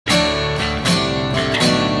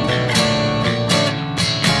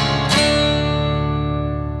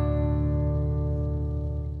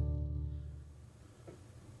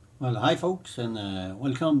Well, hi folks, and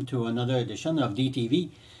welcome to another edition of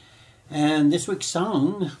DTV. And this week's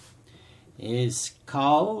song is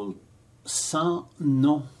called Sans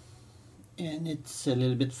Nom. And it's a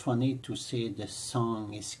little bit funny to say the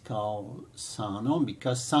song is called Sans Nom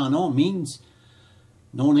because Sans Nom means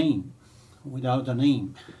no name, without a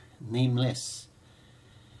name, nameless.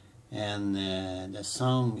 And the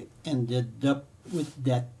song ended up with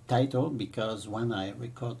that title because when I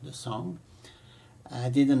record the song, I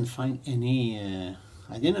didn't find a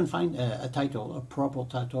title, a proper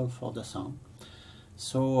title for the song.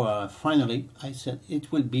 So finally I said it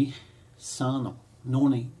will be Sans Nom, no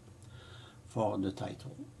name, for the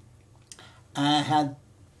title. I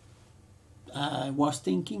was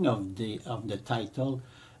thinking of the title,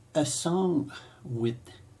 a song with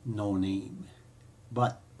no name,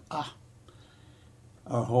 but a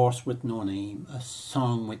horse with no name, a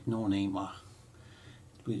song with no name.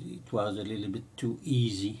 It was a little bit too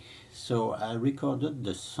easy, so I recorded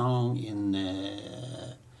the song in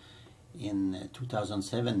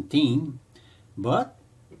 2017, but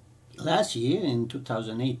last year in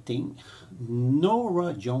 2018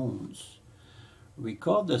 Norah Jones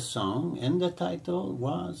recorded the song and the title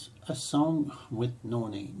was A Song with No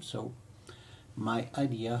Name, so my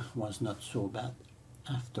idea was not so bad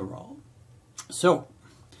after all.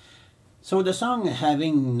 So the song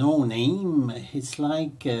having no name, it's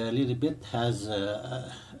like a little bit has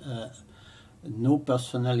no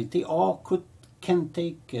personality, or can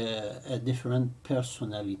take a different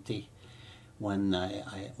personality when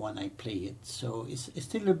I play it. So it's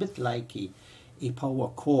still a bit like a power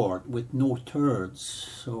chord with no thirds.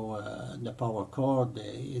 So the power chord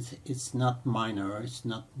it's not minor, it's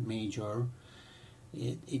not major.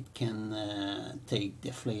 It can take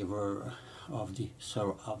the flavor of the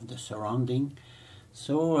surrounding.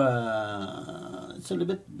 So it's a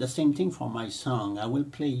little bit the same thing for my song. I will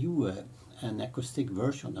play you an acoustic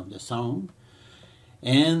version of the song,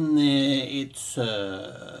 and it's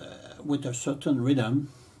with a certain rhythm,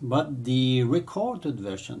 but the recorded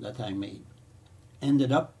version that I made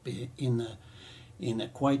ended up in a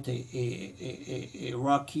quite a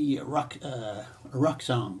rock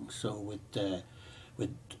song. So with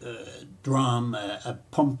drum, a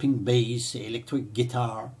pumping bass, electric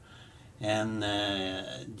guitar, and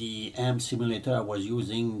the amp simulator I was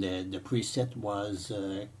using, the preset was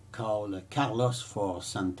called Carlos for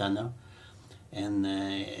Santana, and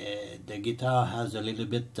the guitar has a little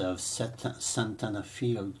bit of Santana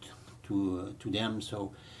feel to them,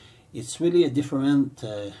 so it's really a different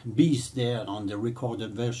beast there on the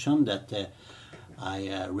recorded version that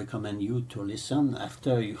I recommend you to listen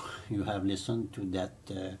after you have listened to that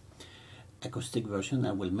acoustic version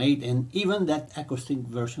I will make. And even that acoustic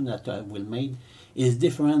version that I will make is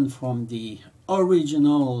different from the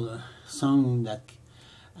original song that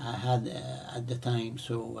I had at the time.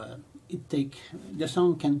 So the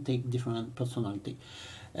song can take different personality.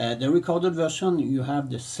 The recorded version, you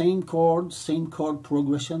have the same chord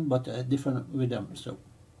progression, but a different rhythm. So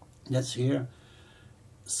let's hear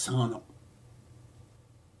Sans Nom.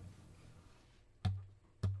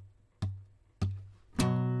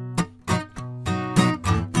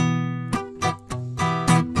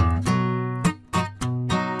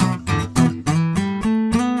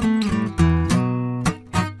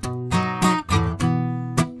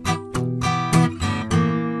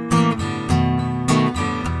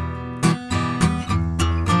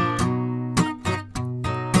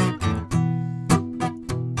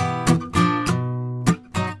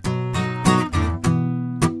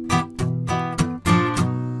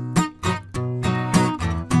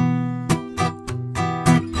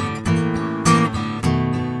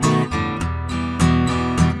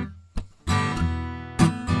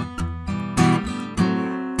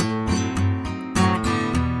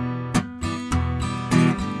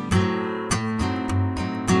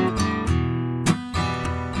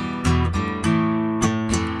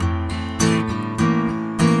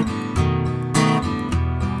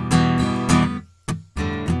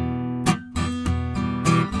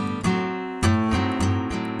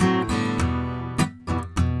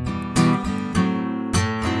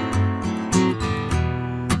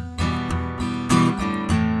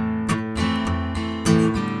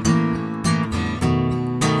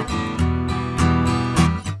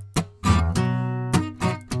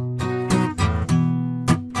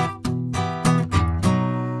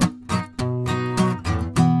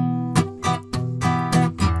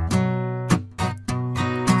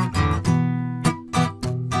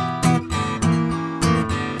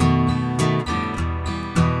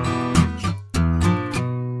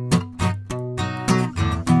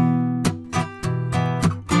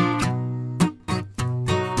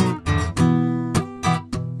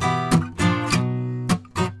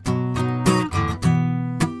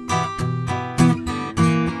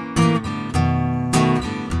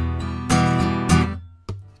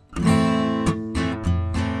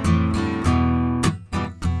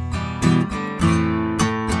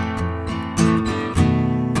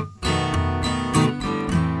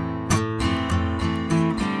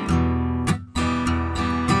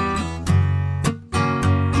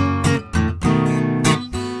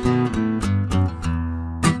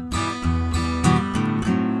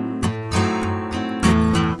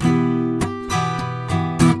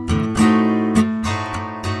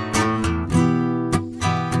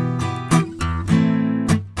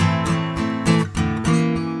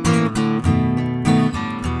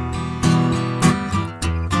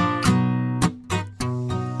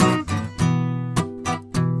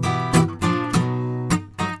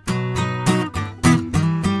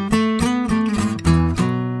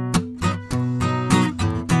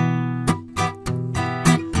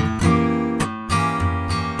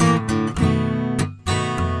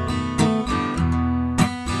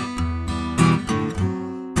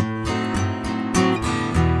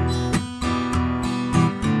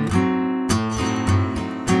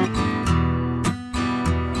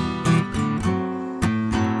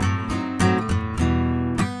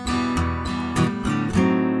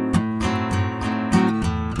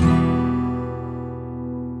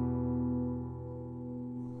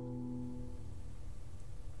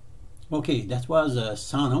 Okay, that was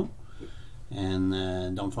Sano,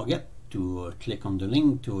 and don't forget to click on the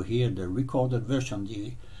link to hear the recorded version,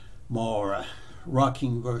 the more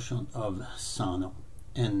rocking version of Sano.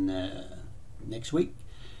 And next week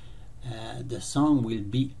the song will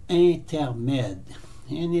be Intermède,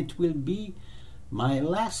 and it will be my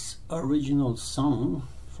last original song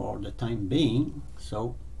for the time being.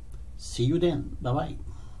 So see you then. Bye bye.